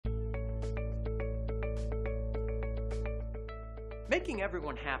Making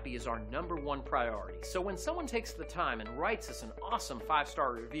everyone happy is our #1 priority, so when someone takes the time and writes us an awesome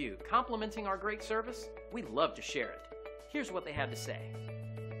 5-star review complimenting our great service, we'd love to share it. Here's what they had to say.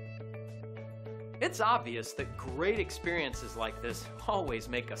 It's obvious that great experiences like this always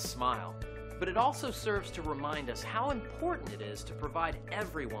make us smile, but it also serves to remind us how important it is to provide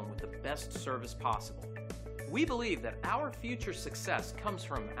everyone with the best service possible. We believe that our future success comes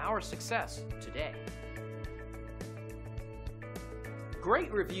from our success today.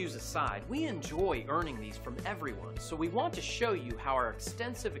 Great reviews aside, we enjoy earning these from everyone, so we want to show you how our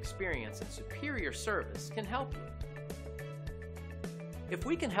extensive experience and superior service can help you. If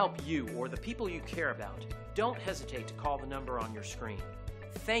we can help you or the people you care about, don't hesitate to call the number on your screen.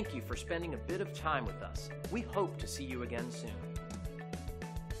 Thank you for spending a bit of time with us. We hope to see you again soon.